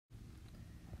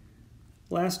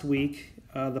Last week,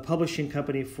 the publishing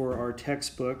company for our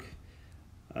textbook,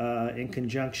 in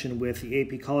conjunction with the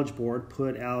AP College Board,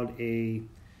 put out a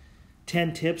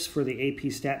 10 tips for the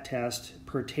AP Stat test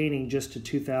pertaining just to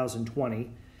 2020,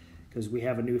 because we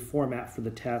have a new format for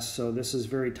the test. So this is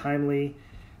very timely.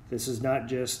 This is not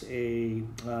just a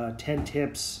 10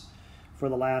 tips for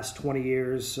the last 20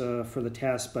 years for the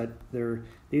test, but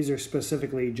these are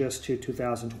specifically just to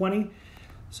 2020.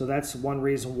 So that's one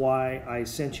reason why I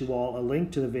sent you all a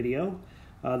link to the video.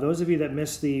 Those of you that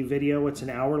missed the video, it's an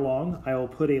hour long. I will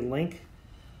put a link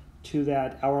to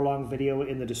that hour-long video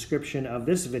in the description of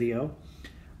this video.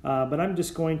 But I'm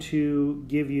just going to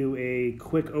give you a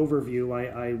quick overview.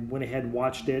 I went ahead and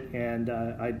watched it, and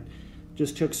I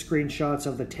just took screenshots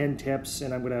of the 10 tips,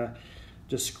 and I'm going to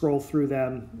just scroll through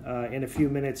them in a few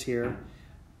minutes here.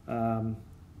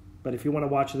 But if you want to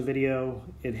watch the video,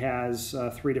 it has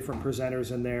 3 different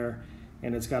presenters in there,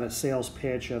 and it's got a sales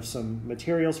pitch of some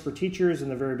materials for teachers in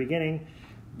the very beginning,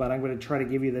 but I'm going to try to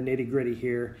give you the nitty-gritty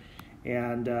here.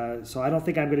 And so I don't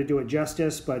think I'm going to do it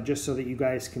justice, but just so that you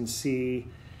guys can see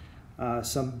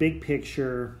some big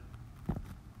picture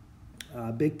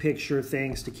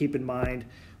things to keep in mind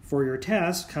for your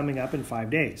test coming up in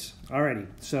 5 days. Alrighty,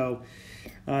 so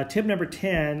tip number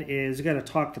 10 is you got to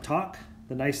talk the talk.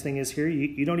 The nice thing is here,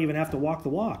 you don't even have to walk the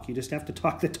walk. You just have to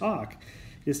talk the talk.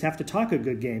 You just have to talk a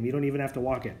good game. You don't even have to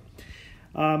walk it.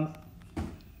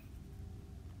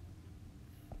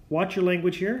 Watch your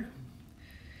language here.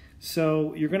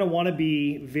 So you're going to want to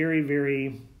be very,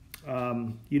 very,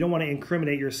 you don't want to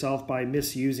incriminate yourself by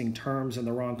misusing terms in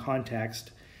the wrong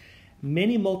context.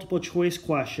 Many multiple choice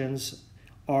questions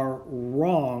are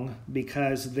wrong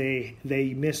because they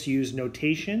misuse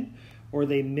notation or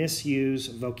they misuse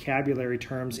vocabulary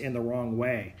terms in the wrong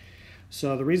way.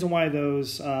 So the reason why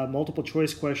those multiple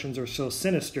choice questions are so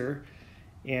sinister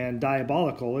and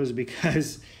diabolical is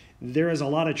because there is a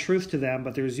lot of truth to them,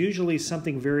 but there's usually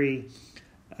something very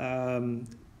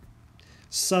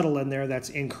subtle in there that's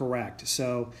incorrect.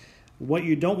 So what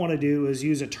you don't want to do is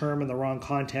use a term in the wrong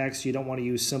context. You don't want to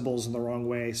use symbols in the wrong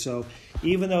way. So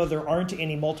even though there aren't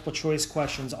any multiple choice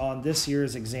questions on this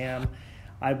year's exam,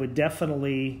 I would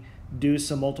definitely do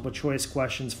some multiple choice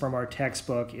questions from our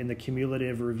textbook in the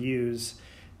cumulative reviews,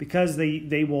 because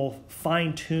they will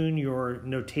fine-tune your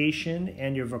notation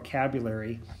and your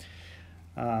vocabulary.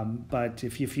 But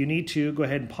if you need to, go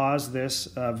ahead and pause this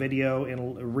video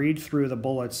and read through the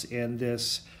bullets in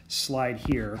this slide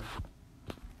here.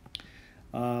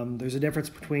 There's a difference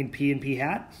between P and P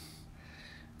hat.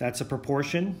 That's a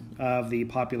proportion of the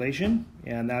population,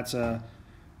 and that's a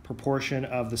proportion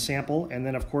of the sample. And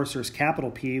then, of course, there's capital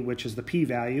P, which is the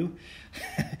p-value,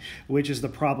 which is the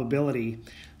probability.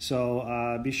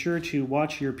 So be sure to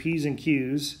watch your P's and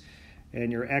Q's and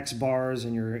your X bars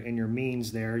and your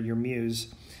means there, your mu's.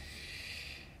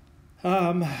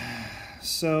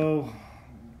 So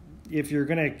if you're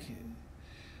going to,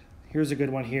 here's a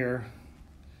good one here.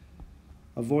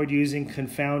 Avoid using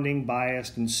confounding,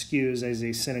 biased, and skews as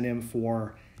a synonym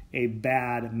for a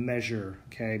bad measure.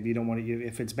 Okay, you don't want to.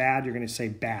 If it's bad, you're going to say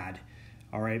bad.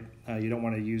 All right, you don't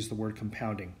want to use the word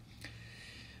compounding.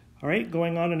 All right,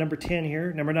 going on to number 10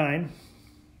 here, number 9.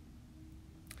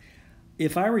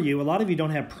 If I were you, a lot of you don't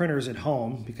have printers at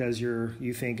home because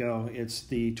you think, oh, it's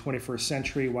the 21st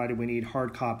century. Why do we need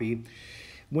hard copy?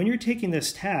 When you're taking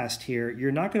this test here,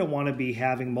 you're not going to want to be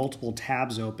having multiple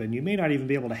tabs open. You may not even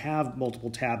be able to have multiple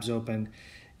tabs open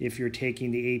if you're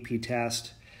taking the AP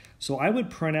test. So I would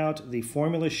print out the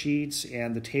formula sheets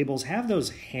and the tables. Have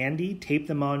those handy. Tape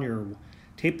them on your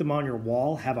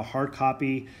wall. Have a hard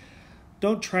copy.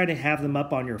 Don't try to have them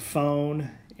up on your phone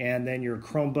and then your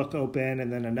Chromebook open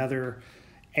and then another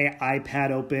iPad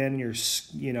open. You're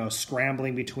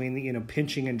scrambling between the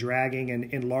pinching and dragging and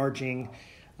enlarging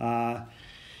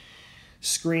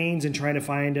screens and trying to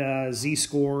find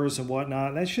z-scores and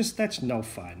whatnot. That's no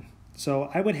fun. So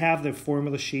I would have the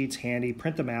formula sheets handy.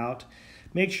 Print them out.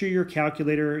 Make sure your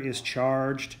calculator is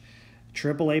charged.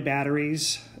 AAA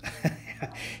batteries,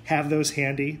 have those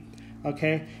handy,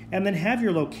 okay? And then have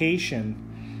your location,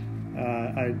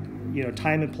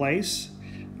 time and place.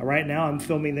 Right now I'm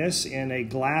filming this in a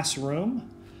glass room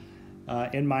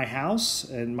in my house,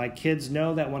 and my kids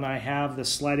know that when I have the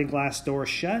sliding glass door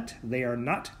shut, they are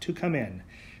not to come in.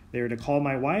 They're to call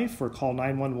my wife or call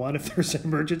 911 if there's an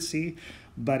emergency.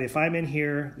 But if I'm in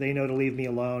here, they know to leave me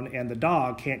alone, and the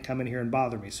dog can't come in here and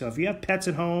bother me. So if you have pets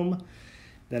at home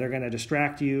that are going to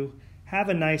distract you, have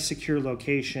a nice secure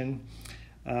location.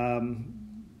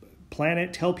 Plan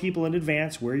it, tell people in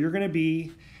advance where you're going to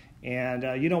be,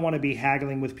 and you don't want to be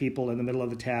haggling with people in the middle of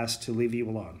the test to leave you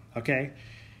alone, okay?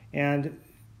 And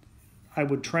I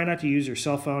would try not to use your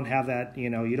cell phone, have that, you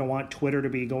don't want Twitter to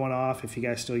be going off if you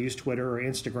guys still use Twitter or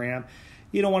Instagram.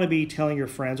 You don't want to be telling your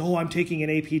friends, oh, I'm taking an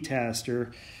AP test,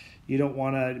 or you don't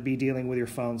want to be dealing with your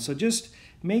phone. So just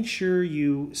make sure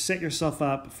you set yourself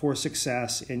up for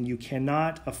success, and you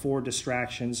cannot afford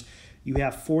distractions. You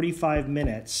have 45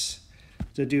 minutes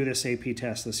to do this AP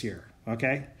test this year,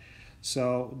 okay?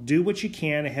 So do what you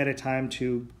can ahead of time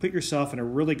to put yourself in a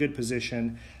really good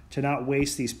position to not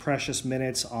waste these precious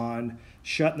minutes on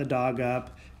shutting the dog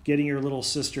up, getting your little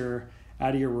sister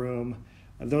out of your room,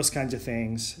 those kinds of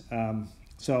things.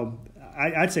 So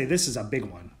I'd say this is a big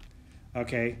one,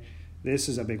 okay? This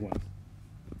is a big one.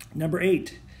 Number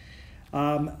 8,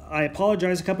 I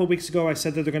apologize. A couple of weeks ago, I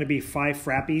said that there are going to be 5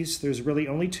 frappies. There's really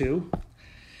only 2.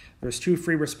 There's 2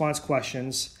 free response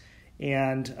questions,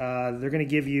 and they're going to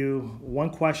give you 1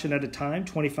 question at a time.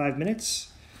 25 minutes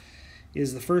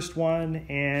is the first one,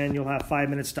 and you'll have 5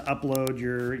 minutes to upload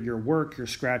your work, your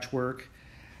scratch work.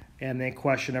 And then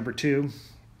question number 2,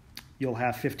 you'll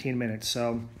have 15 minutes.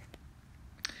 So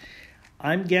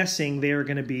I'm guessing they are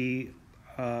going to be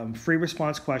free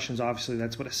response questions. Obviously,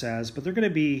 that's what it says, but they're going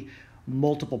to be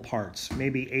multiple parts,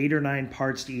 maybe 8 or 9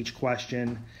 parts to each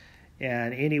question,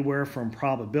 and anywhere from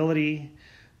probability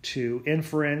to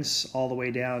inference all the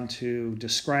way down to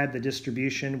describe the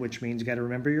distribution, which means you got to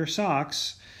remember your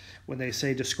socks. When they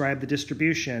say describe the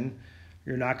distribution,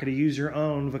 you're not going to use your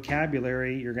own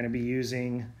vocabulary. You're going to be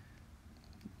using,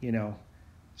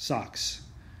 socks.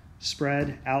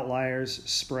 Spread, outliers,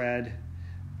 spread.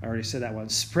 I already said that one.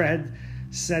 Spread,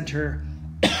 center,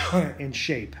 and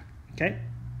shape. Okay?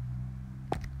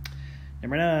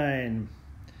 Number 9.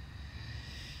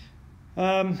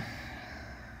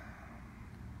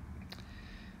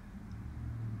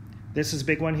 This is a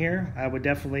big one here. I would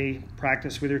definitely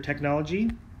practice with your technology.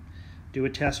 Do a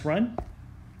test run.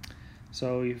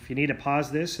 So if you need to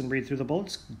pause this and read through the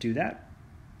bullets, do that.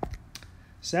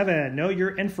 7, know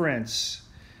your inference.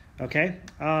 Okay.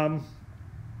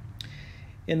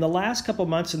 In the last couple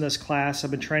months in this class,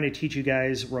 I've been trying to teach you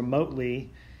guys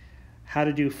remotely how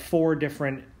to do 4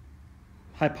 different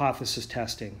hypothesis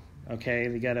testing. Okay,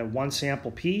 you got a 1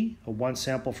 sample P, a 1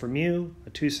 sample for mu, a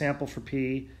 2 sample for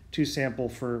P, 2 sample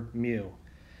for mu.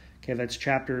 Okay, that's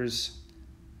chapters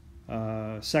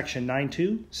section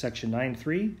 9.2, section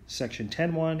 9.3, section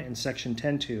 10.1, and section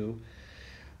 10.2.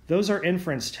 Those are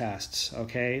inference tests,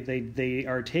 okay? They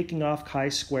are taking off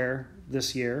chi-square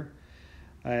this year,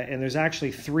 and there's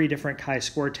actually 3 different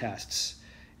chi-square tests,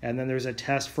 and then there's a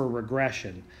test for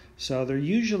regression. So there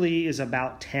usually is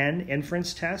about 10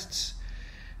 inference tests.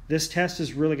 This test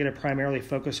is really going to primarily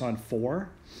focus on 4.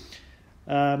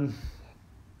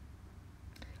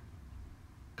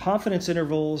 Confidence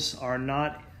intervals are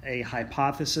not a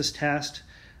hypothesis test,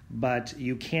 but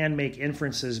you can make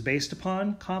inferences based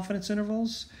upon confidence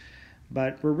intervals.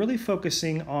 But we're really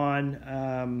focusing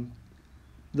on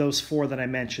those 4 that I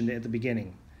mentioned at the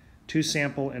beginning. 2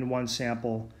 sample and 1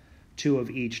 sample, 2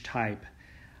 of each type.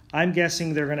 I'm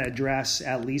guessing they're going to address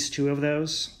at least 2 of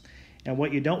those. And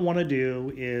what you don't want to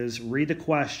do is read the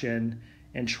question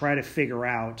and try to figure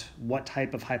out what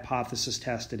type of hypothesis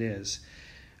test it is.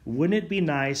 Wouldn't it be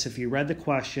nice if you read the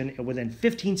question and within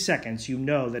 15 seconds you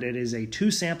know that it is a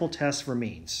 2 sample test for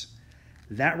means?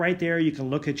 That right there, you can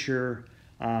look at your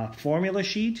formula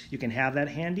sheet. You can have that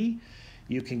handy.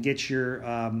 You can get your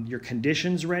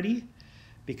conditions ready,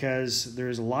 because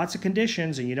there's lots of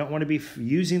conditions and you don't want to be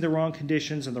using the wrong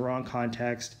conditions in the wrong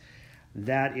context.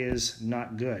 That is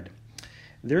not good.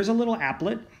 There's a little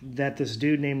applet that this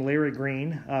dude named Larry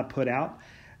Green put out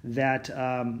that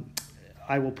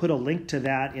I will put a link to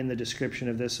that in the description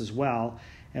of this as well.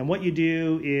 And what you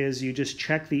do is you just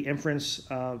check the inference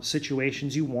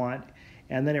situations you want,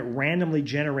 and then it randomly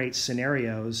generates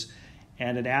scenarios,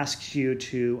 and it asks you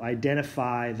to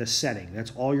identify the setting.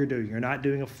 That's all you're doing. You're not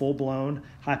doing a full-blown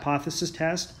hypothesis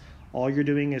test. All you're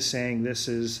doing is saying this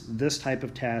is this type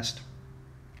of test.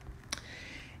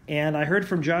 And I heard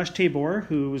from Josh Tabor,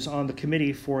 who's on the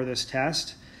committee for this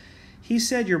test. He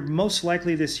said you're most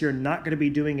likely this year not going to be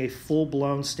doing a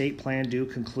full-blown state plan do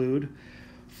conclude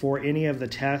for any of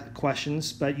the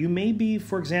questions, but you may be,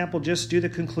 for example, just do the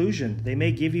conclusion. They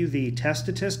may give you the test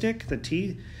statistic, the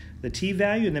t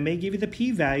value, and they may give you the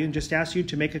p value and just ask you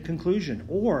to make a conclusion.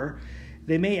 Or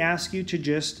they may ask you to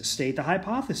just state the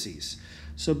hypotheses.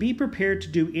 So be prepared to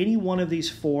do any one of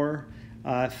these 4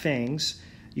 things.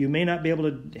 You may not be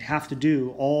able to have to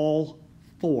do all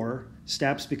 4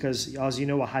 steps, because as you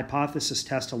know, a hypothesis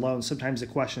test alone, sometimes the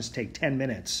questions take 10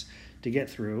 minutes to get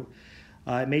through.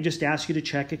 It may just ask you to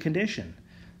check a condition.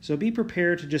 So be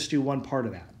prepared to just do one part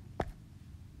of that.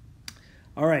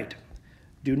 All right.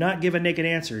 Do not give a naked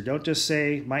answer. Don't just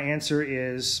say my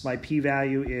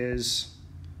p-value is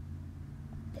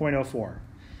 0.04.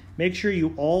 Make sure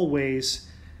you always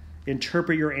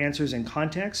interpret your answers in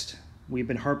context. We've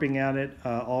been harping on it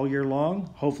all year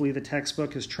long. Hopefully the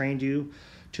textbook has trained you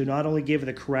to not only give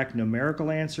the correct numerical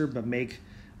answer, but make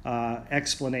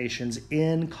explanations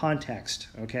in context,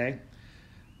 okay?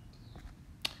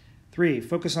 3,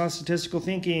 focus on statistical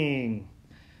thinking,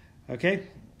 okay?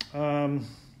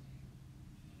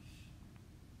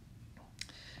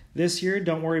 This year,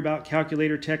 don't worry about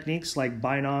calculator techniques like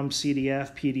binom,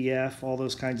 CDF, PDF, all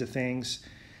those kinds of things.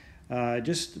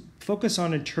 Just focus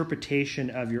on interpretation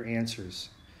of your answers.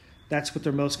 That's what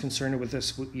they're most concerned with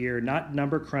this year, not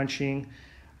number crunching.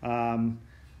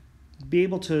 Be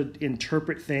able to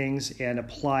interpret things and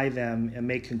apply them and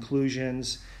make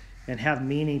conclusions and have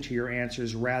meaning to your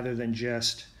answers rather than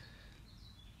just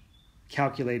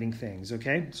calculating things,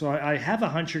 okay? So I have a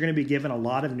hunch you're going to be given a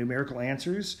lot of numerical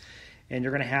answers, and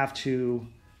you're going to have to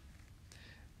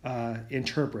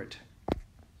interpret.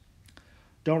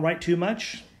 Don't write too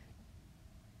much,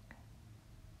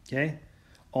 okay?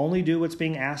 Only do what's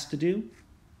being asked to do,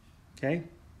 okay?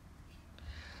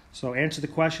 So answer the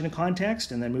question in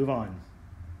context and then move on.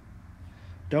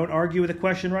 Don't argue with the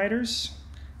question writers.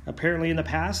 Apparently in the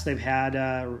past they've had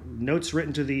notes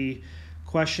written to the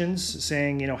questions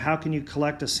saying, how can you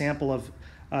collect a sample of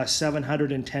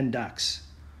 710 ducks?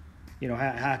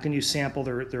 How can you sample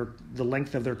the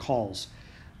length of their calls?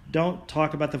 Don't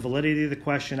talk about the validity of the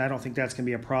question. I don't think that's going to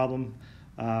be a problem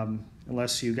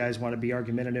unless you guys want to be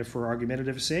argumentative for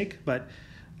argumentative's sake, but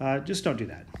just don't do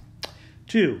that.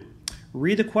 2,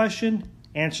 read the question,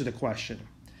 answer the question.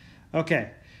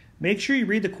 Okay, make sure you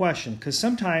read the question because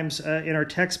sometimes in our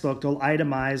textbook they'll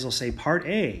itemize, they'll say part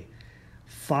A,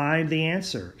 find the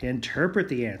answer, interpret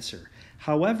the answer.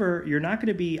 However, you're not going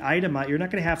to be itemized. You're not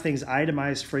going to have things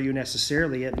itemized for you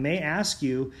necessarily. It may ask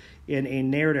you in a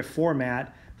narrative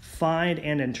format, find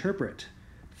and interpret.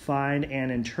 Find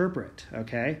and interpret,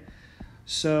 okay?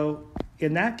 So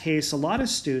in that case, a lot of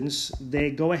students,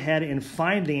 they go ahead and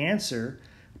find the answer,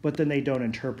 but then they don't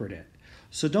interpret it.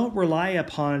 So don't rely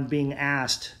upon being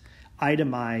asked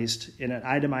itemized in an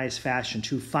itemized fashion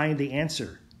to find the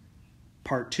answer.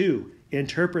 Part 2,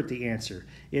 interpret the answer.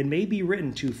 It may be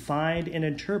written to find and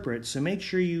interpret, so make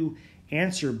sure you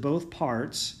answer both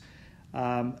parts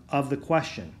of the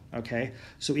question, okay?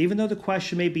 So even though the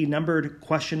question may be numbered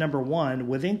question number 1,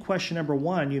 within question number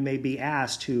 1, you may be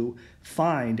asked to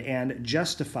find and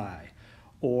justify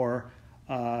or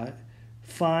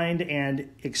find and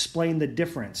explain the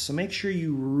difference. So make sure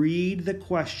you read the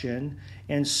question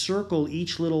and circle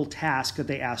each little task that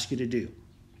they ask you to do.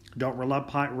 Don't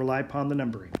rely upon the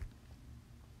numbering.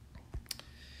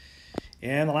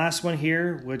 And the last one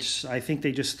here, which I think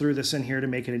they just threw this in here to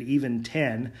make it an even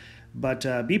 10,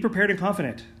 but be prepared and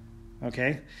confident,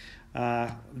 okay?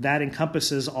 That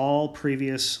encompasses all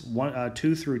previous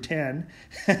 2 through 10.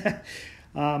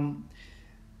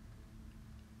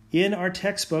 In our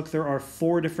textbook, there are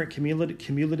 4 different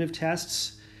cumulative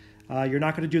tests. You're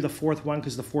not going to do the 4th one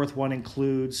because the 4th one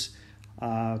includes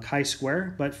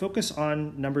chi-square, but focus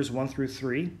on numbers 1 through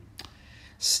 3.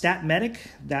 StatMedic,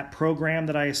 that program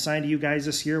that I assigned to you guys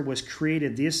this year, was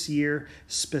created this year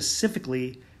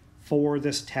specifically for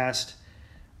this test.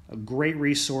 A great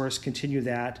resource, continue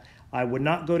that. I would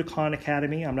not go to Khan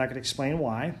Academy. I'm not going to explain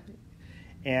why.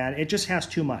 And it just has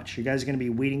too much. You guys are going to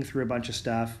be weeding through a bunch of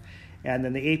stuff. And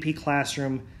then the AP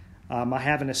Classroom, I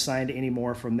haven't assigned any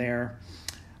more from there.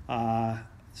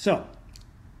 So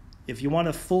if you want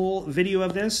a full video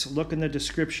of this, look in the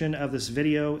description of this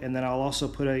video, and then I'll also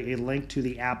put a link to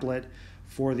the applet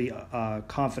for the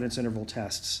confidence interval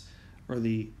tests or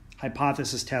the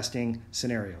hypothesis testing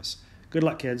scenarios. Good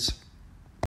luck, kids.